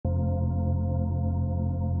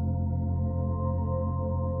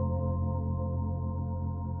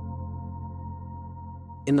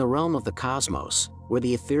In the realm of the cosmos, where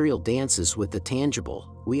the ethereal dances with the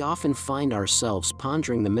tangible, we often find ourselves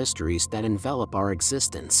pondering the mysteries that envelop our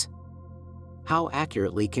existence. How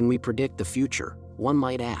accurately can we predict the future, one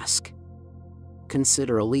might ask?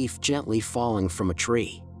 Consider a leaf gently falling from a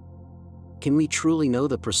tree. Can we truly know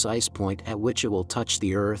the precise point at which it will touch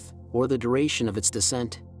the earth, or the duration of its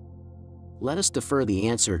descent? Let us defer the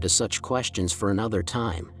answer to such questions for another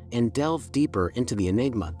time, and delve deeper into the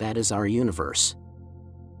enigma that is our universe.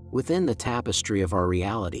 Within the tapestry of our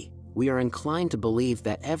reality, we are inclined to believe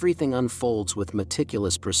that everything unfolds with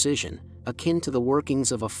meticulous precision, akin to the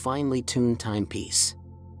workings of a finely tuned timepiece.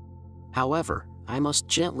 However, I must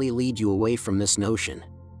gently lead you away from this notion.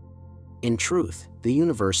 In truth, the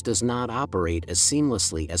universe does not operate as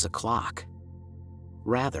seamlessly as a clock.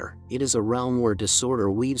 Rather, it is a realm where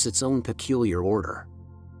disorder weaves its own peculiar order.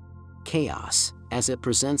 Chaos, as it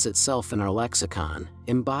presents itself in our lexicon,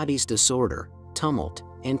 embodies disorder, tumult,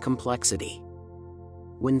 and complexity.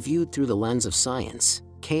 When viewed through the lens of science,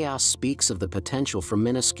 chaos speaks of the potential for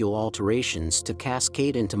minuscule alterations to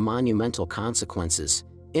cascade into monumental consequences,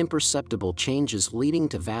 imperceptible changes leading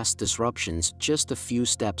to vast disruptions just a few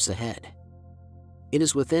steps ahead. It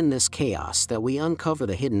is within this chaos that we uncover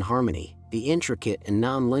the hidden harmony, the intricate and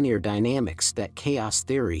nonlinear dynamics that chaos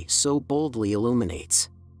theory so boldly illuminates.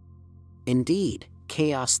 Indeed,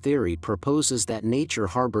 chaos theory proposes that nature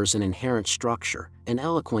harbors an inherent structure, an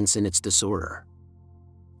eloquence in its disorder.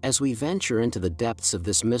 As we venture into the depths of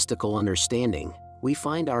this mystical understanding, we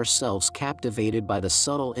find ourselves captivated by the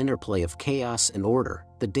subtle interplay of chaos and order,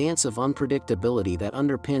 the dance of unpredictability that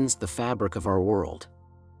underpins the fabric of our world.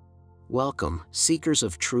 Welcome, seekers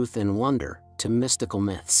of truth and wonder, to Mystical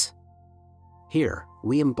Myths. Here,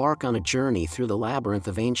 we embark on a journey through the labyrinth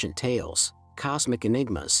of ancient tales, cosmic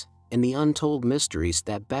enigmas, and the untold mysteries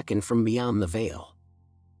that beckon from beyond the veil.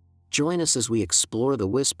 Join us as we explore the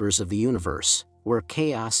whispers of the universe, where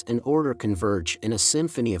chaos and order converge in a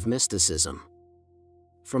symphony of mysticism.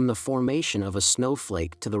 From the formation of a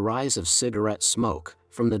snowflake to the rise of cigarette smoke,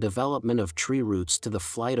 from the development of tree roots to the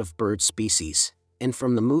flight of bird species, and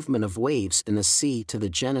from the movement of waves in the sea to the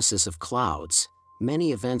genesis of clouds,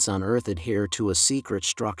 many events on Earth adhere to a secret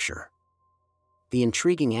structure. The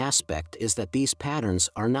intriguing aspect is that these patterns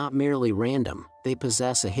are not merely random, they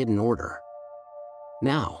possess a hidden order.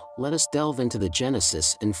 Now, let us delve into the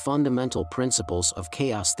genesis and fundamental principles of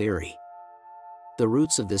chaos theory. The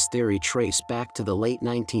roots of this theory trace back to the late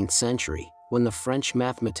 19th century, when the French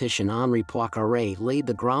mathematician Henri Poincaré laid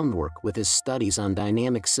the groundwork with his studies on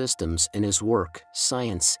dynamic systems in his work,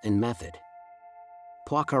 Science and Method.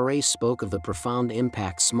 Poincaré spoke of the profound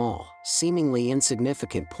impact small, seemingly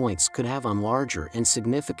insignificant points could have on larger and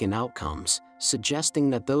significant outcomes, suggesting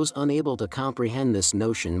that those unable to comprehend this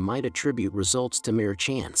notion might attribute results to mere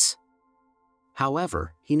chance.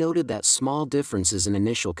 However, he noted that small differences in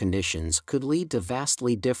initial conditions could lead to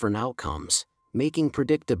vastly different outcomes, making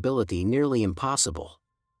predictability nearly impossible.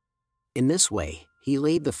 In this way, he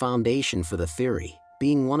laid the foundation for the theory,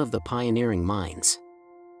 being one of the pioneering minds.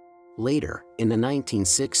 Later, in the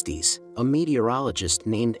 1960s, a meteorologist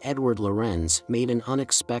named Edward Lorenz made an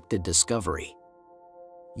unexpected discovery.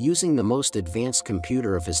 Using the most advanced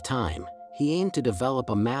computer of his time, he aimed to develop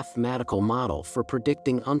a mathematical model for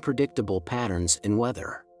predicting unpredictable patterns in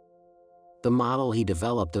weather. The model he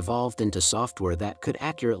developed evolved into software that could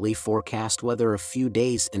accurately forecast weather a few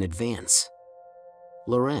days in advance.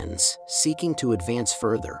 Lorenz, seeking to advance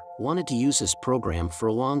further, wanted to use his program for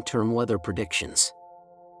long-term weather predictions.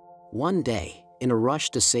 One day, in a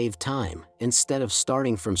rush to save time, instead of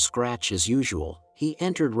starting from scratch as usual, he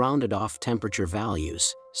entered rounded-off temperature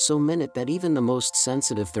values, so minute that even the most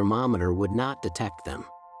sensitive thermometer would not detect them.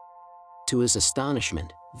 To his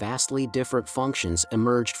astonishment, vastly different functions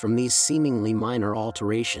emerged from these seemingly minor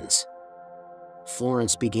alterations.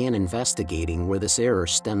 Florence began investigating where this error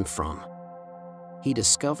stemmed from. He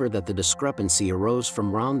discovered that the discrepancy arose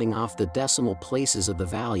from rounding off the decimal places of the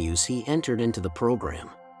values he entered into the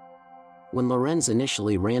program. When Lorenz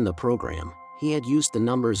initially ran the program, he had used the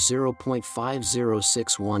number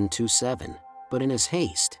 0.506127, but in his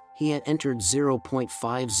haste, he had entered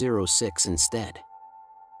 0.506 instead.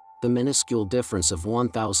 The minuscule difference of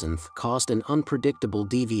 1,000th caused an unpredictable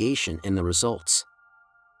deviation in the results.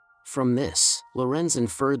 From this, Lorenz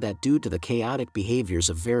inferred that due to the chaotic behaviors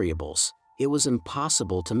of variables, it was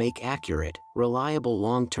impossible to make accurate, reliable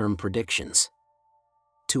long-term predictions.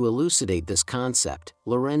 To elucidate this concept,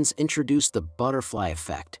 Lorenz introduced the butterfly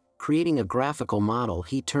effect, creating a graphical model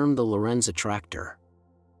he termed the Lorenz attractor.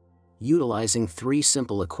 Utilizing three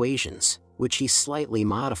simple equations, which he slightly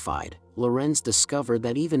modified, Lorenz discovered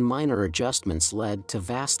that even minor adjustments led to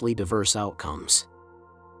vastly diverse outcomes.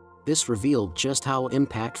 This revealed just how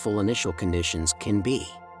impactful initial conditions can be.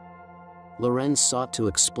 Lorenz sought to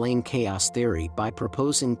explain chaos theory by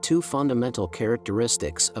proposing two fundamental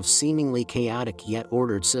characteristics of seemingly chaotic yet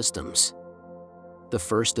ordered systems. The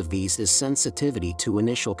first of these is sensitivity to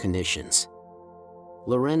initial conditions.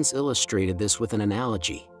 Lorenz illustrated this with an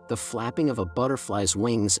analogy. The flapping of a butterfly's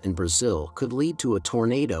wings in Brazil could lead to a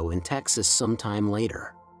tornado in Texas sometime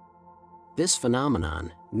later. This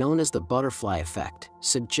phenomenon, known as the butterfly effect,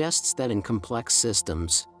 suggests that in complex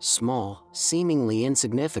systems, small, seemingly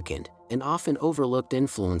insignificant, and often overlooked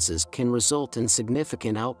influences can result in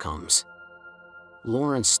significant outcomes.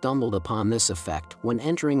 Lorenz stumbled upon this effect when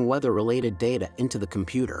entering weather-related data into the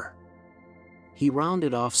computer. He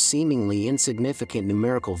rounded off seemingly insignificant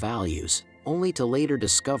numerical values, only to later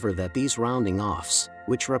discover that these rounding offs,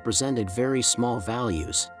 which represented very small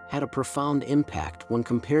values, had a profound impact when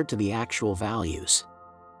compared to the actual values.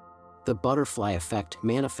 The butterfly effect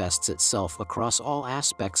manifests itself across all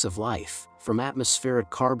aspects of life, from atmospheric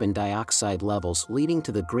carbon dioxide levels leading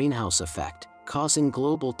to the greenhouse effect, causing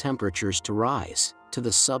global temperatures to rise, to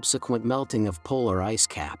the subsequent melting of polar ice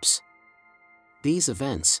caps. These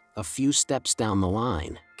events, a few steps down the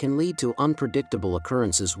line, can lead to unpredictable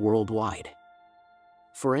occurrences worldwide.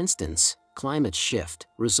 For instance, climate shift,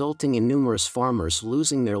 resulting in numerous farmers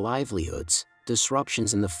losing their livelihoods,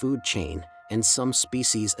 disruptions in the food chain, and some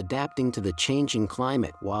species adapting to the changing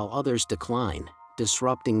climate while others decline,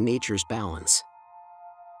 disrupting nature's balance.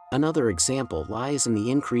 Another example lies in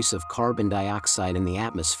the increase of carbon dioxide in the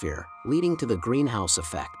atmosphere, leading to the greenhouse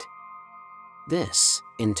effect. This,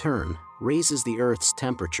 in turn, raises the Earth's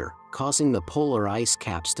temperature, causing the polar ice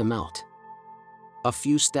caps to melt. A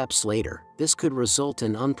few steps later, this could result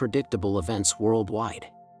in unpredictable events worldwide.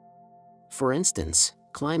 For instance,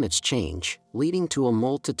 climate change, leading to a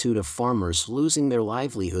multitude of farmers losing their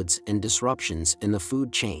livelihoods and disruptions in the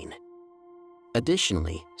food chain.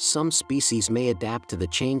 Additionally, some species may adapt to the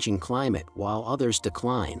changing climate while others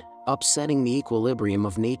decline, upsetting the equilibrium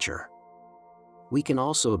of nature. We can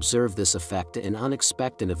also observe this effect in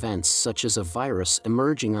unexpected events such as a virus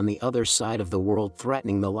emerging on the other side of the world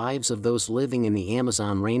threatening the lives of those living in the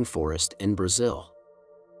Amazon rainforest in Brazil.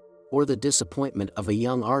 Or the disappointment of a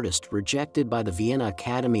young artist rejected by the Vienna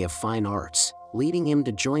Academy of Fine Arts, leading him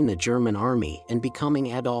to join the German army and becoming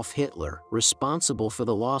Adolf Hitler, responsible for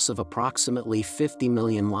the loss of approximately 50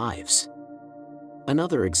 million lives.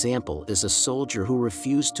 Another example is a soldier who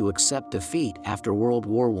refused to accept defeat after World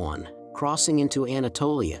War I, crossing into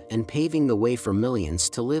Anatolia and paving the way for millions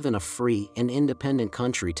to live in a free and independent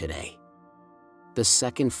country today. The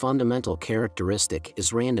second fundamental characteristic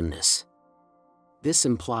is randomness. This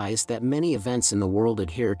implies that many events in the world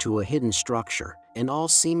adhere to a hidden structure, and all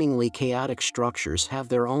seemingly chaotic structures have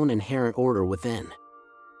their own inherent order within.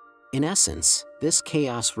 In essence, this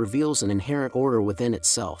chaos reveals an inherent order within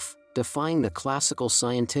itself, defying the classical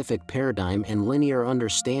scientific paradigm and linear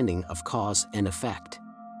understanding of cause and effect.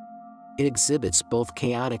 It exhibits both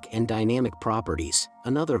chaotic and dynamic properties,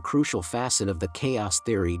 another crucial facet of the chaos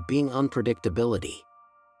theory being unpredictability.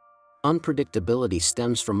 Unpredictability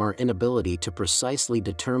stems from our inability to precisely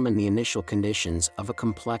determine the initial conditions of a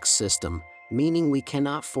complex system, meaning we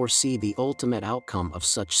cannot foresee the ultimate outcome of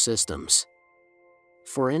such systems.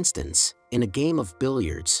 For instance, in a game of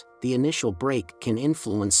billiards, the initial break can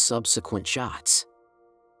influence subsequent shots.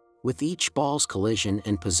 With each ball's collision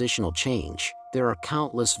and positional change, there are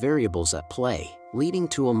countless variables at play, leading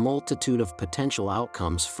to a multitude of potential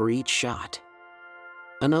outcomes for each shot.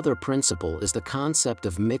 Another principle is the concept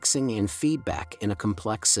of mixing and feedback in a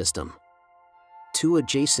complex system. Two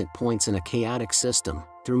adjacent points in a chaotic system,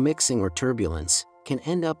 through mixing or turbulence, can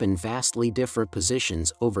end up in vastly different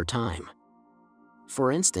positions over time.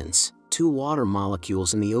 For instance, two water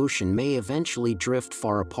molecules in the ocean may eventually drift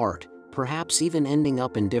far apart, perhaps even ending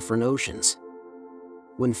up in different oceans.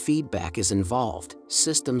 When feedback is involved,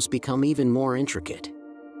 systems become even more intricate.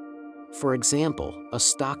 For example, a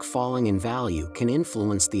stock falling in value can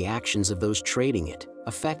influence the actions of those trading it,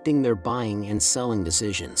 affecting their buying and selling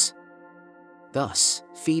decisions. Thus,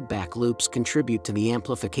 feedback loops contribute to the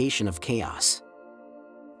amplification of chaos.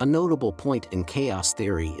 A notable point in chaos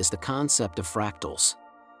theory is the concept of fractals.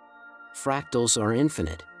 Fractals are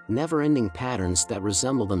infinite, never-ending patterns that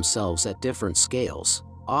resemble themselves at different scales,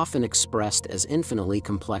 often expressed as infinitely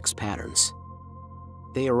complex patterns.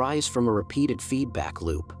 They arise from a repeated feedback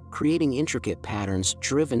loop, creating intricate patterns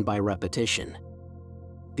driven by repetition.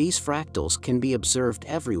 These fractals can be observed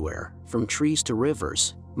everywhere, from trees to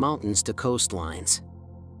rivers, mountains to coastlines.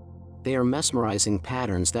 They are mesmerizing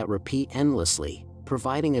patterns that repeat endlessly,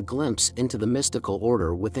 providing a glimpse into the mystical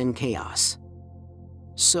order within chaos.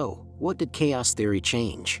 So, what did chaos theory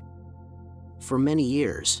change? For many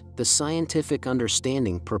years, the scientific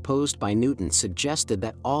understanding proposed by Newton suggested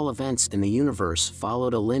that all events in the universe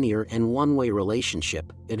followed a linear and one-way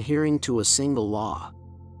relationship, adhering to a single law.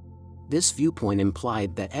 This viewpoint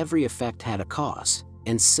implied that every effect had a cause,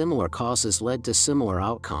 and similar causes led to similar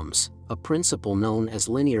outcomes, a principle known as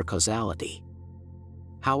linear causality.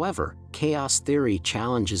 However, chaos theory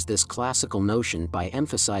challenges this classical notion by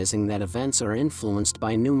emphasizing that events are influenced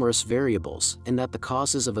by numerous variables and that the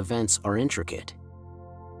causes of events are intricate.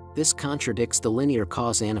 This contradicts the linear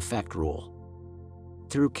cause and effect rule.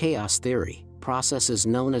 Through chaos theory, processes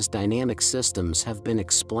known as dynamic systems have been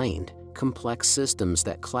explained, complex systems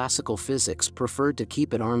that classical physics preferred to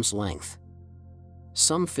keep at arm's length.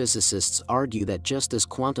 Some physicists argue that just as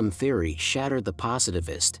quantum theory shattered the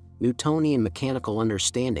positivist, Newtonian mechanical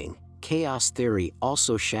understanding, chaos theory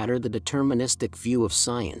also shattered the deterministic view of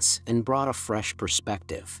science and brought a fresh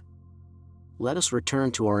perspective. Let us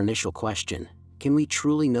return to our initial question: can we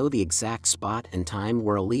truly know the exact spot and time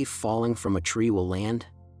where a leaf falling from a tree will land?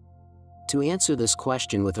 To answer this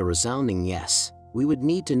question with a resounding yes, we would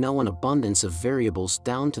need to know an abundance of variables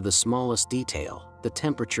down to the smallest detail: the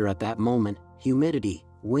temperature at that moment, humidity,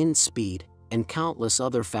 wind speed, and countless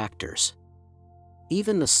other factors.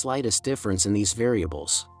 Even the slightest difference in these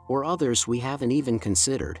variables, or others we haven't even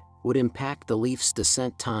considered, would impact the leaf's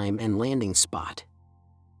descent time and landing spot.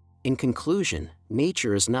 In conclusion,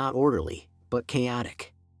 nature is not orderly, but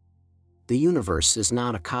chaotic. The universe is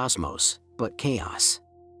not a cosmos, but chaos.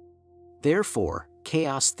 Therefore,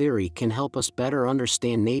 chaos theory can help us better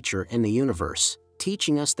understand nature and the universe,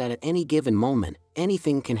 teaching us that at any given moment,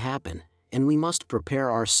 anything can happen, and we must prepare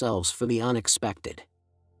ourselves for the unexpected.